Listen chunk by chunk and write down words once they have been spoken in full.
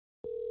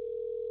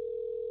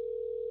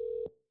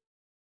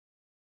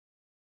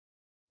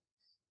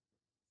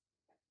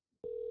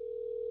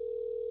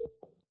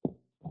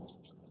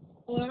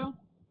Hello?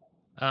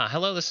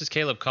 Hello, this is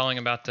Caleb calling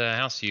about the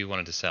house you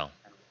wanted to sell.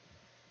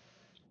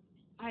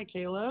 Hi,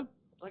 Caleb.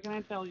 What can I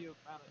tell you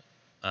about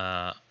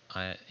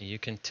Uh, you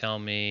can tell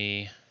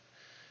me.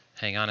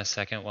 Hang on a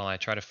second while I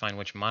try to find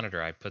which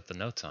monitor I put the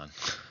notes on.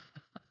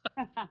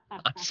 it?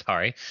 I'm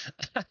sorry.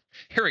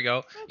 Here we go.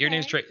 Okay.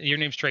 Your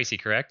name's Tracy,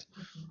 correct?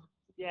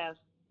 Yes.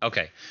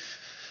 Okay.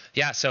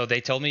 Yeah. So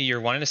they told me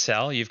you're wanting to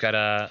sell. You've got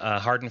a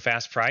hard and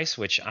fast price,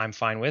 which I'm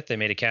fine with. They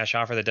made a cash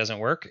offer that doesn't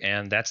work,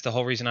 and that's the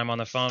whole reason I'm on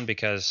the phone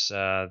because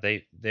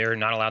they're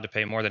not allowed to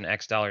pay more than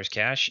X dollars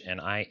cash,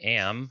 and I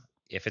am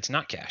if it's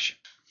not cash.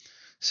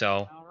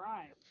 So All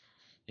right.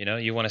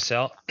 you want to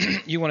sell,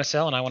 you want to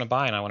sell, and I want to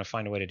buy, and I want to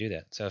find a way to do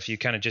that. So if you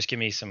kind of just give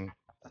me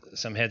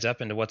some heads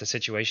up into what the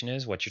situation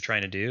is, what you're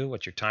trying to do,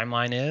 what your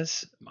timeline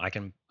is, I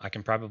can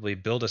probably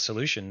build a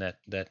solution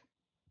that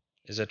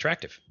is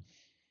attractive.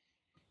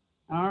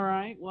 All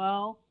right.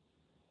 Well,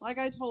 like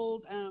I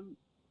told,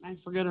 I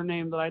forget her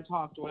name that I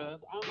talked with.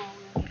 I'm all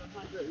in at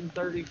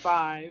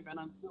 135, and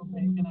I'm still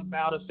taking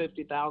about a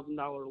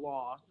 $50,000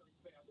 loss.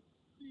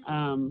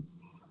 Um,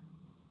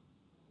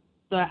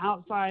 the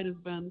outside has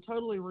been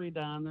totally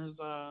redone. There's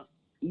a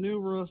new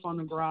roof on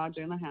the garage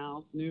and the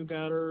house, new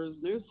gutters,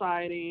 new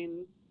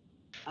siding.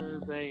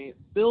 There's a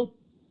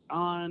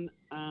built-on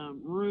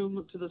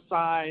room to the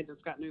side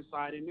that's got new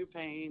siding, new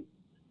paint,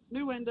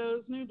 new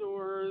windows, new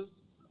doors,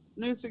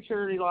 new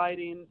security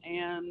lighting.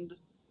 And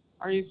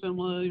are you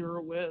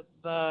familiar with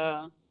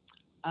the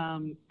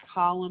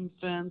column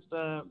fence,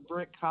 the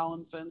brick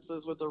column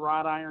fences with the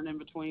wrought iron in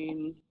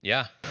between?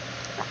 Yeah.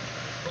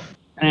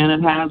 And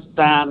it has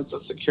that. It's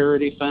a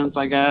security fence,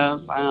 I guess.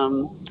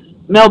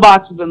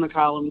 Mailboxes in the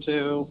column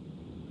too.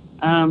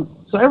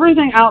 So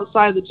everything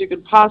outside that you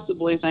could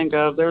possibly think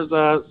of. There's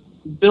a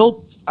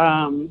built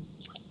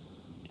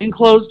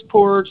enclosed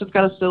porch. It's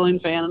got a ceiling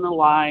fan and a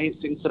light.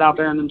 So you can sit out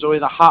there and enjoy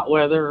the hot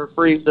weather or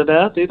freeze to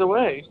death, either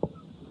way.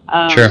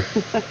 Sure.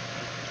 Um,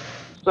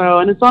 so,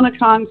 and it's on a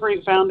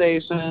concrete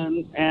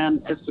foundation,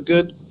 and it's a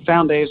good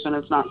foundation.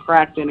 It's not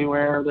cracked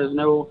anywhere. There's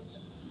no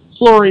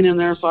flooring in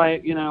there, so I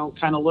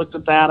kind of looked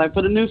at that. I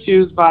put a new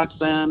fuse box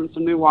in and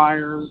some new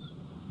wires.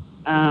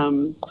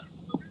 Um,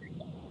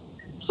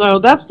 so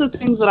that's the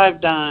things that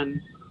I've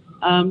done.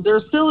 There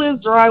still is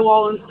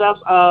drywall and stuff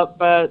up,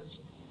 but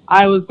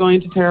I was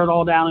going to tear it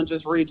all down and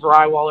just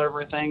re-drywall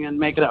everything and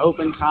make it an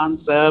open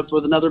concept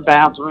with another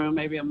bathroom,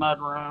 maybe a mud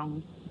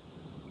room.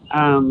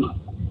 Um,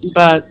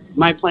 but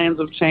my plans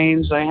have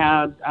changed. I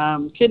had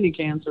kidney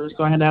cancer,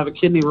 so I had to have a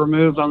kidney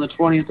removed on the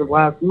 20th of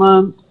last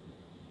month,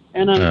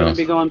 and I'm going Oh. to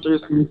be going through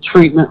some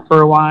treatment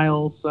for a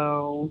while.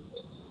 So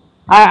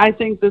I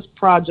think this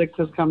project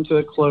has come to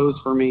a close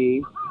for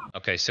me.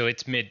 Okay. So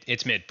it's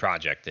mid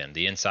project then.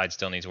 The inside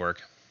still needs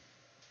work.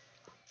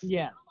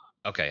 Yes.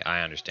 Okay,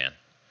 I understand.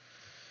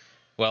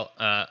 Well,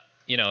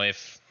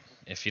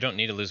 if you don't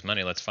need to lose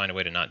money, let's find a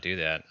way to not do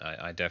that.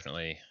 I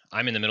definitely,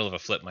 I'm in the middle of a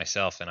flip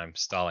myself, and I'm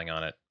stalling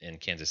on it in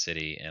Kansas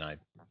City, and I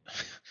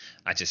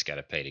I just got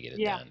to pay to get it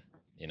Yeah. done,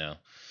 you know.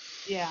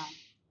 Yeah.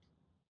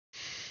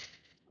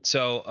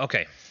 So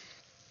okay,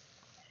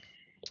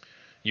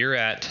 you're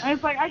at. And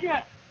it's like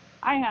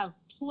I have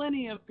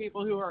plenty of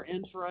people who are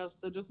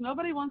interested. Just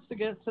nobody wants to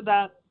get to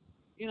that.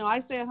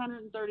 I say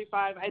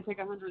 135. I take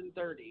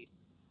 130,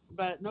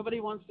 but nobody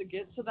wants to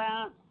get to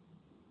that.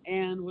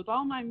 And with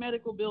all my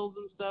medical bills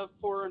and stuff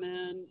pouring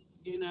in,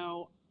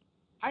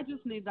 I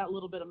just need that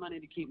little bit of money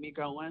to keep me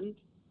going.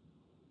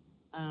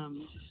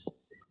 Um,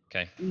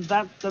 Okay.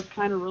 that's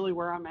kind of really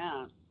where I'm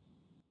at.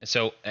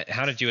 So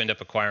how did you end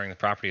up acquiring the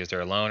property? Is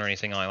there a loan or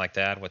anything like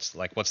that? What's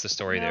the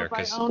story there? Nope, I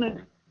Because own it.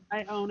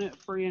 I own it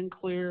free and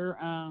clear.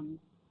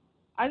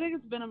 I think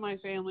it's been in my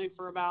family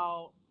for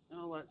about,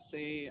 let's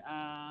see,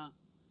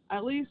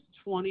 at least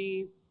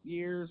 20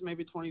 years,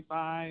 maybe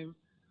 25.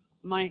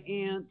 My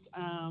aunt,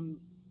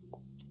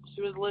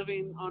 she was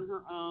living on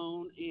her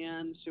own,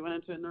 and she went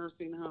into a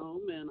nursing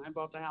home, and I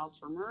bought the house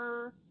from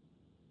her.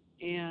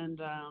 And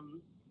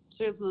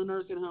she was in the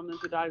nursing home, and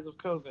she dies of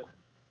COVID.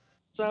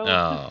 So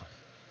oh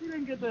she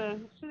didn't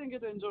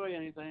get to enjoy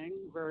anything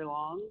very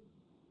long.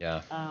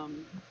 yeah.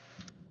 Um,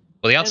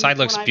 Well, the and outside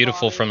when looks I bought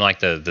beautiful it, from like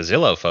the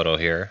Zillow photo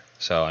here.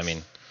 So I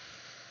mean,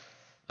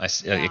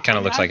 yeah, it kind I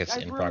of mean, looks I like it's I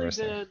in really progress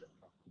there. did.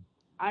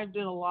 I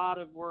did a lot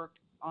of work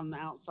on the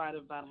outside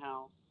of that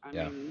house. I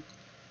Yeah. mean,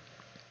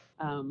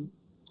 um,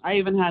 I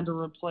even had to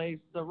replace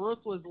the roof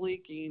was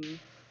leaking,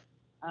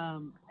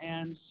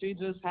 and she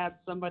just had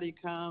somebody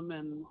come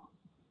and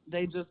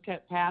they just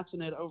kept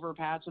patching it over.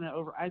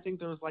 I think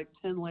there was like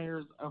 10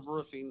 layers of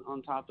roofing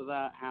on top of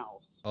that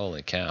house,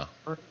 Holy cow.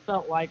 or it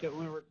felt like it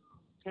when we were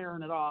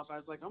tearing it off. I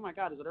was like, oh my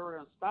God, is it ever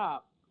going to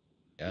stop?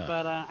 Yeah.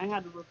 But I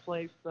had to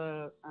replace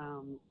the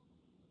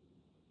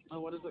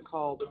what is it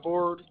called? The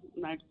board.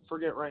 I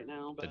forget right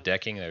now, The but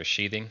decking, there's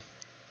sheathing.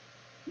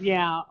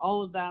 yeah,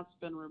 all of that's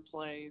been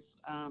replaced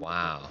because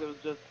Wow. it was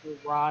just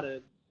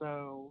rotted.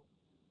 So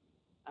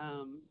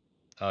um,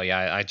 Oh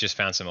yeah, I just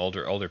found some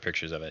older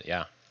pictures of it.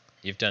 Yeah.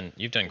 You've done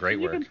so great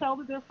you can work. tell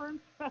the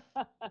difference.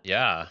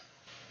 Yeah.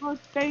 Well,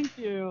 thank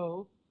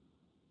you.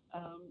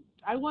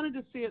 I wanted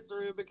to see it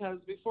through because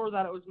before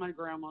that it was my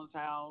grandma's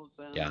house,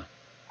 Yeah.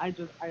 and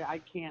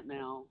I can't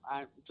now.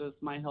 I just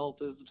my health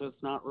is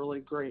just not really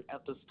great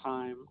at this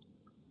time.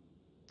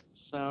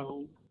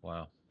 So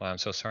Wow. Well, I'm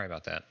so sorry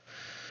about that.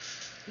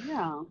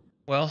 yeah.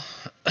 Well,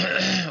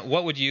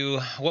 what would you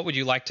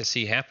like to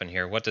see happen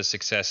here? What does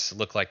success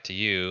look like to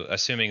you?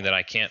 Assuming that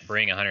I can't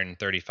bring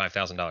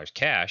 $135,000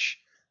 cash,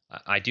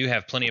 I do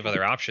have plenty of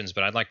other options,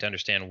 but I'd like to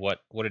understand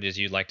what it is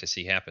you'd like to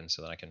see happen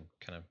so that I can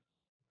kind of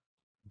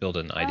build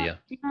an idea.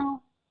 You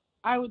know,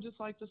 I would just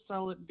like to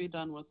sell it and be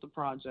done with the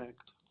project.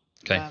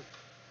 Okay. That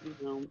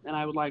and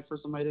I would like for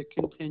somebody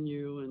to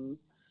continue, and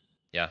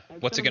Yeah.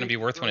 it's What's going it to going to make be it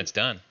worth when great. it's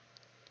done?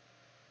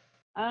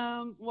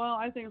 Well,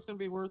 I think it's going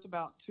to be worth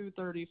about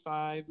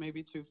 235,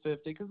 maybe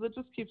 250, because it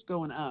just keeps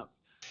going up.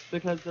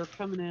 Because they're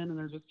coming in and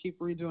they're just keep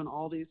redoing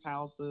all these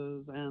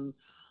houses, and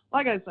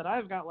like I said,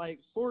 I've got like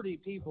 40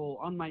 people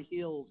on my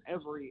heels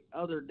every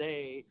other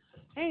day.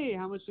 Hey,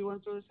 how much do you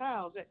want for this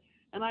house?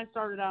 And I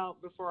started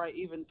out before I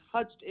even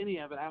touched any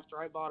of it. After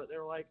I bought it, they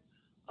were like,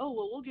 "Oh,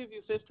 well, we'll give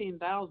you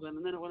 15,000,"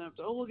 and then it went up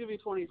to, "Oh, we'll give you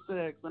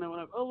 26," then it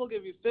went up, "Oh, we'll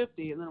give you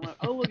 50," and then it went,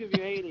 "Oh, we'll give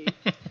you 80,"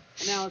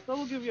 and now it's, "Oh,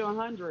 we'll give you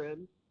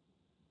 100."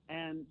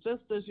 And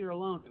just this year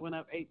alone, it went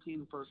up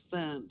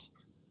 18%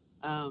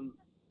 um,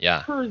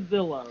 Yeah. per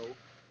Zillow.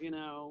 You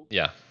know,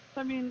 Yeah.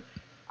 so I mean,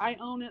 I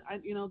own it.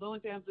 The only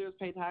thing I have to do is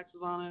pay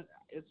taxes on it.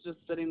 It's just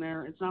sitting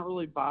there. It's not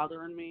really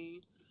bothering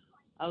me,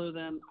 other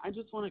than I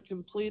just want it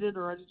completed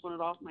or I just want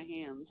it off my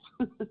hands.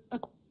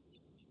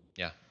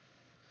 Yeah.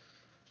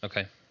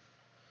 Okay.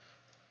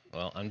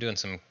 Well, I'm doing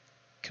some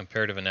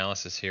comparative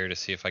analysis here to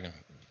see if I can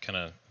kind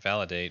of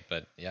validate,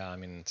 but yeah, I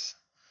mean, it's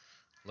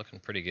looking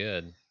pretty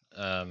good.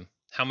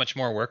 How much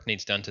more work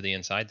needs done to the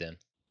inside then?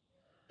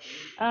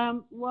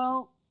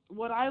 Well,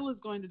 what I was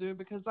going to do,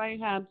 because I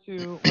had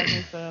to, like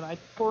I said, I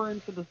tore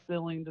into the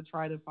ceiling to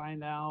try to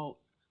find out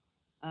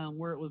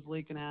where it was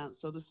leaking at.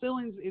 So the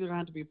ceiling's either going to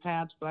have to be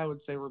patched, but I would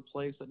say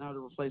replace it now to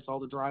replace all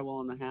the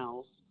drywall in the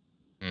house.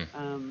 Hmm.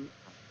 Um,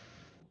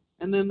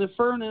 and then the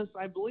furnace,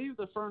 I believe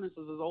the furnace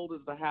is as old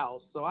as the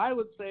house. So I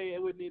would say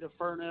it would need a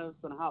furnace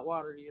and a hot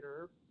water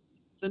heater,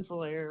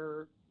 central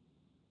air.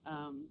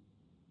 Um,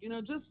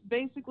 just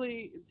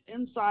basically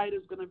inside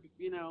is going to,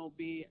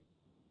 be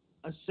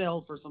a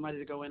shell for somebody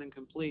to go in and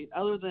complete,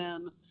 other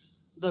than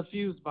the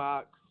fuse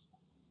box,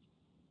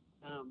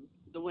 um,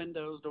 the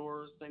windows,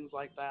 doors, things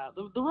like that.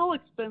 The real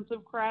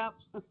expensive crap,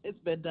 it's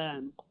been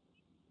done.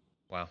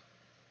 Wow.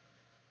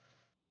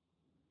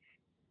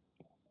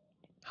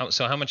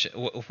 How much?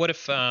 What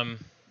if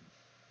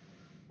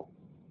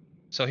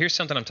So here's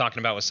something I'm talking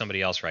about with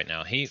somebody else right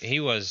now.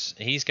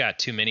 He's got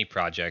too many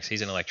projects.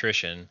 He's an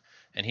electrician,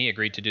 and he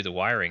agreed to do the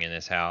wiring in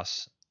this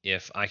house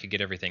if I could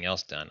get everything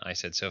else done. I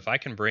said, so if I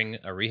can bring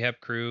a rehab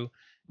crew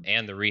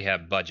and the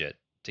rehab budget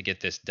to get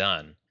this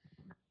done,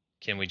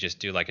 can we just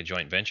do like a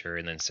joint venture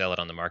and then sell it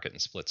on the market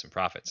and split some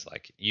profits?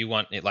 Like you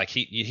want it, like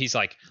he's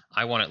like,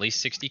 I want at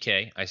least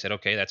 60K. I said,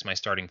 okay, that's my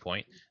starting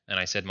point. And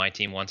I said my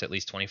team wants at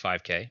least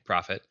 25K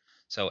profit.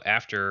 So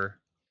after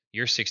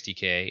your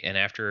 60K and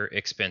after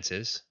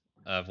expenses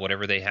of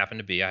whatever they happen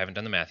to be, I haven't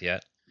done the math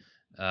yet.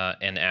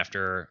 And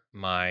after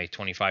my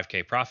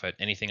 25K profit,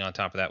 anything on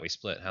top of that we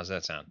split. How's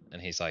that sound?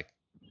 And he's like,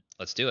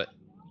 let's do it.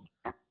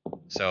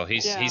 So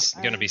he's Yeah. he's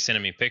going to be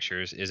sending me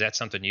pictures. Is that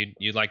something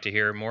you'd like to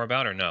hear more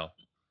about or no?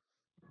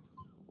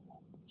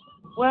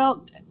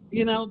 Well,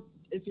 you know,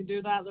 if you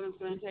do that, then it's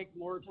going to take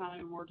more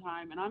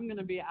time, and I'm going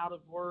to be out of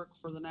work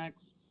for the next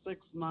 6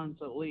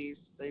 months at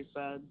least. They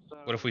said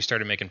What if so. we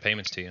started making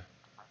payments to you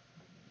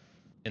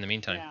in the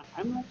meantime? Yeah,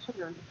 I'm not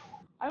sure.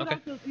 I would Okay.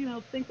 have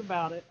to, think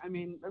about it. I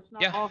mean, Yeah. that's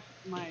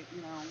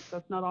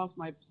not off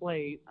my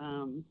plate.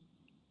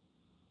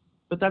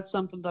 But that's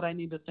something that I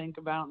need to think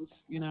about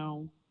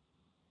and,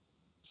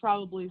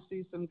 probably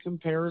see some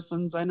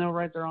comparisons. I know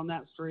right there on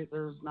that street,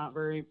 there's not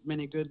very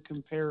many good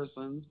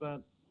comparisons,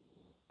 but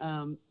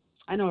um,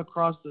 I know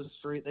across the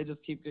street, they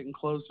just keep getting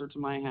closer to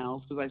my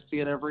house because I see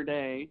it every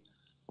day.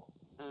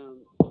 Um,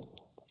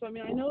 so, I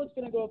mean, I know it's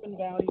going to go up in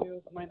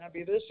value. It might not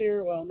be this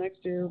year, well,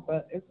 next year,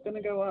 but it's going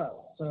to go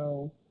up.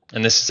 So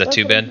And this is a that's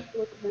two what I'm bed. just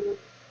looking at.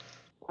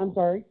 I'm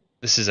sorry.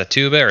 This is a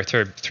two bed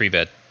or three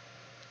bed.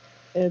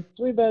 It's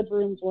 3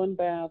 bedrooms, 1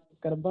 bath.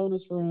 It's got a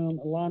bonus room,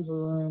 a laundry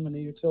room, and a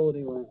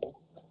utility room.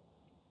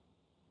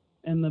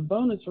 And the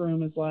bonus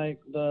room is like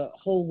the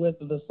whole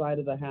width of the side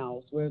of the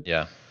house, which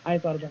Yeah. I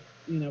thought about,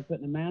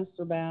 putting a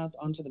master bath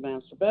onto the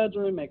master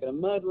bedroom, making a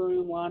mud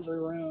room, laundry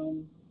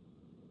room.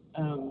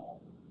 Um,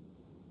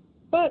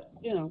 but,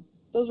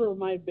 those are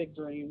my big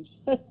dreams.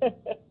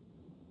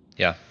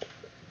 Yeah.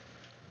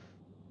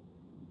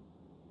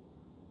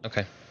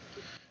 Okay.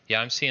 Yeah,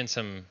 I'm seeing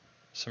some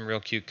real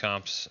cute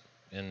comps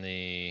in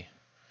the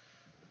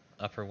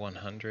upper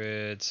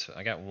 100s.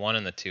 I got one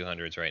in the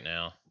 200s right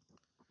now.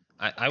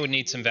 I would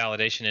need some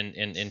validation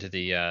into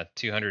the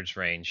 200s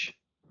range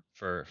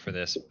for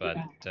this, but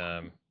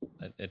Yeah.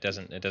 it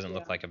doesn't Yeah.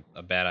 look like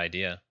a bad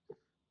idea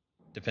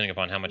depending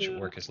upon how much Yeah.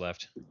 work is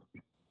left.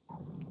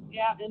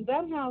 Yeah, and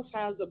that house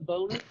has a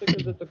bonus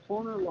because it's a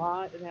corner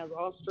lot. It has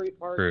off-street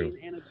True. parking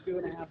and a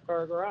 2.5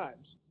 car garage.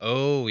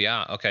 Oh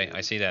yeah. Okay, I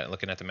And, see that.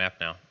 Looking at the map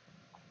now.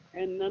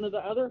 and none of the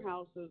other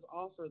houses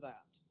offer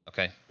that.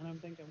 Okay. And I'm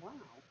thinking, wow,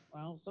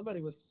 well, somebody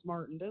was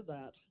smart and did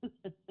that.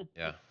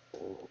 Yeah.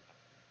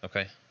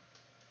 Okay.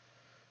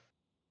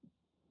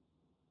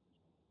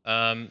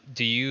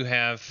 Do you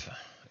have?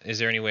 Is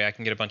there any way I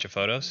can get a bunch of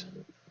photos?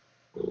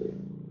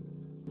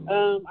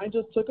 I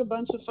just took a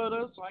bunch of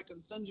photos so I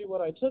can send you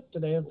what I took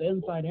today of the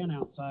inside and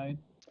outside.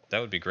 That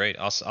would be great.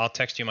 I'll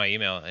text you my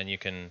email and you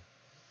can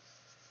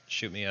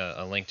shoot me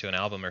a link to an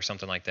album or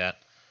something like that.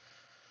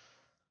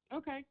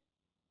 Okay.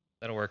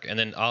 That'll work. And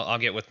then I'll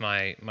get with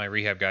my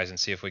rehab guys and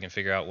see if we can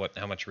figure out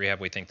how much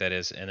rehab we think that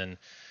is. And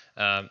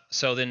then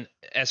so then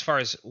as far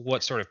as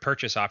what sort of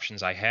purchase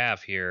options I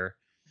have here,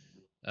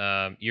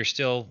 you're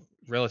still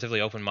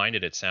relatively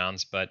open-minded, it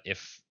sounds. But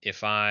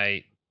if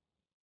I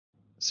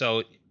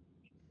so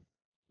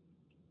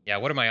yeah,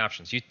 what are my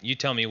options? You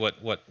tell me what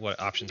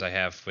options I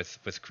have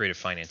with creative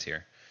finance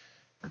here.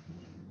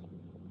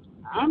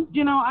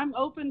 I'm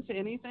open to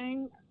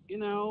anything. You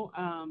know,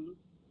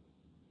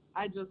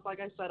 I just, like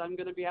I said, I'm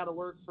going to be out of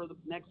work for the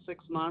next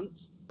 6 months,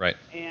 Right.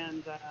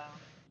 and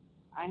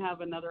I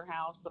have another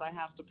house that I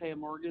have to pay a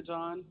mortgage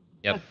on.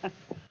 Yep.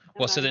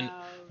 Well, And so I then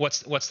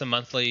have, what's the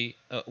monthly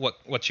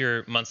what's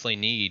your monthly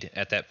need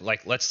at that,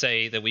 like let's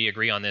say that we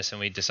agree on this and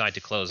we decide to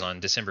close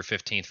on December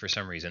 15th for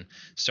some reason.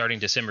 Starting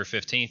December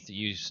 15th,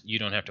 you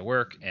don't have to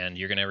work and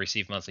you're going to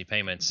receive monthly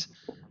payments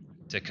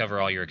to cover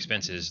all your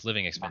expenses,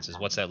 living expenses.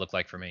 What's that look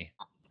like for me?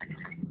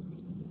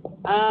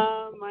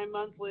 my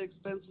monthly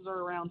expenses are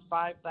around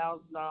 $5,000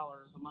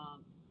 a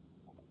month.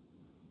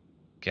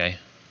 Okay.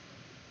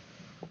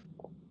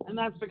 And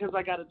that's because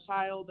I got a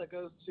child that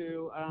goes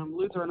to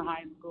Lutheran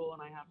high school,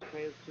 and I have to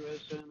pay his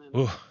tuition and,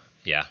 Ooh,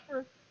 yeah. of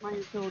course, my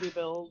utility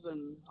bills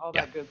and all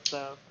Yeah. that good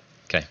stuff.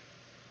 Okay.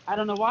 I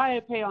don't know why I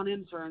pay on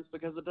insurance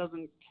because it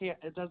doesn't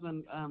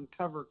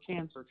cover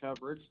cancer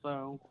coverage.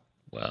 So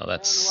Well, I don't know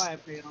that's why I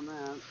pay on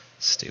that.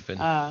 stupid.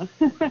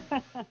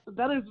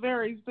 That is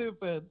very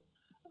stupid.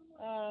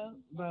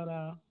 But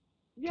Okay.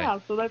 yeah,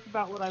 so that's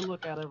about what I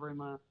look at every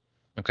month.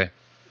 Okay.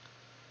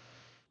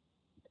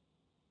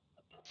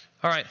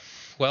 All right.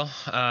 Well,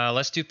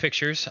 let's do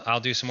pictures. I'll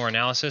do some more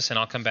analysis, and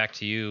I'll come back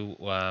to you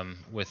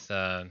with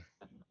a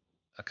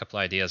couple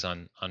ideas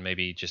on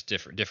maybe just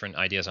different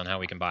ideas on how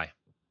we can buy.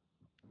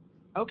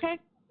 Okay,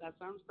 that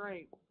sounds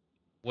great.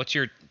 What's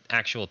your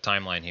actual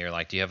timeline here?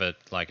 Like, do you have a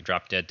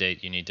drop dead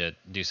date you need to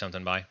do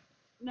something by?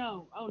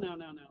 No, oh no,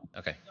 no, no,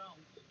 Okay. I don't.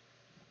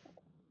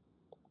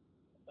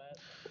 But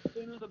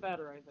sooner the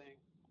better, I think.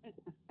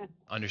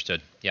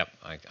 Understood. Yep,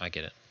 I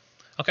get it.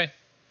 Okay.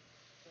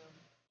 So,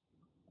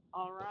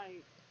 all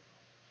right.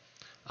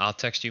 I'll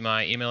text you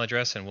my email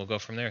address and we'll go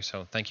from there.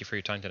 So thank you for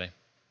your time today.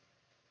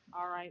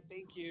 All right.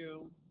 Thank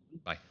you.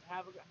 Bye.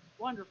 Have a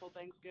wonderful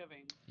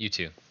Thanksgiving. You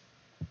too.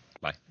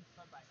 Bye.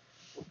 Bye bye.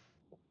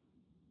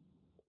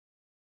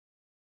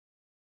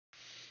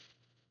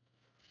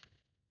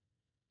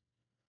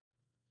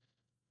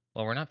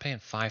 Well, we're not paying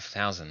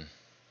 5,000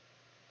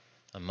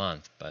 a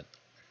month, but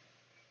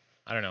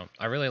I don't know.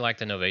 I really like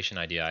the Novation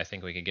idea. I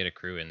think we could get a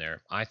crew in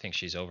there. I think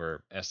she's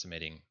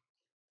overestimating.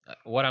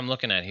 What I'm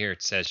looking at here,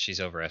 it says she's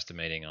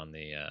overestimating on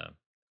the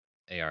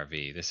ARV.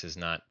 This is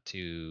not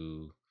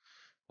too.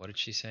 What did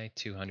she say?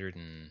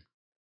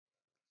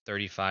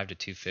 235 to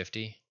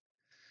 250.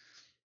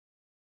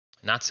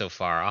 Not so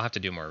far. I'll have to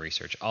do more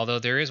research. Although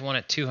there is one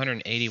at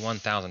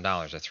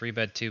 $281,000, a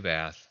 3-bed,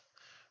 2-bath,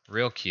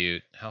 real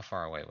cute. How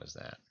far away was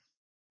that?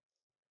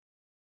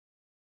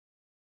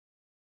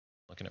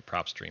 Looking at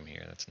prop stream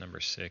here. That's number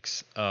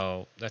 6.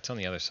 Oh, that's on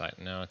the other side.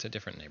 No, it's a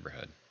different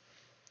neighborhood.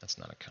 That's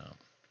not a comp.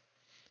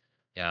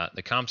 Yeah,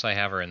 the comps I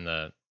have are in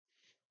the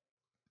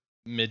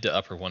mid to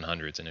upper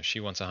 100s, and if she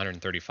wants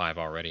 135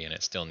 already and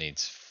it still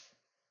needs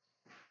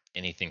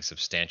anything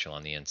substantial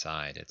on the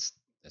inside, it's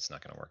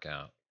not going to work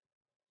out.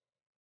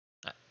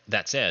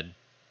 That said,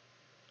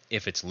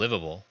 if it's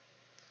livable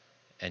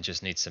and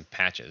just needs some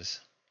patches,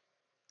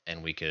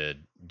 and we could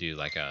do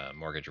like a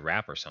mortgage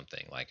wrap or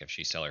something, like if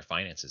she seller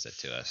finances it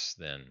to us,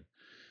 then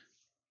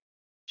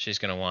she's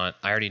going to want,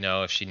 I already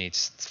know if she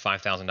needs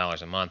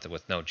 $5,000 a month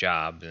with no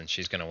job, then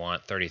she's going to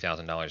want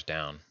 $30,000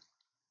 down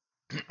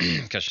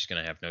because she's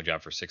going to have no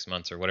job for 6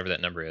 months or whatever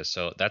that number is.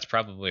 So that's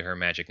probably her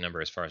magic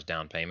number as far as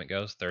down payment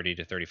goes, $30,000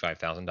 to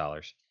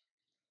 $35,000.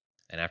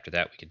 And after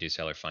that, we could do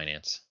seller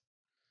finance.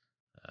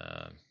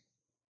 Um,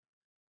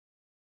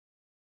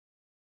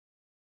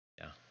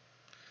 yeah.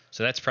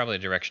 So that's probably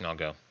the direction I'll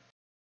go.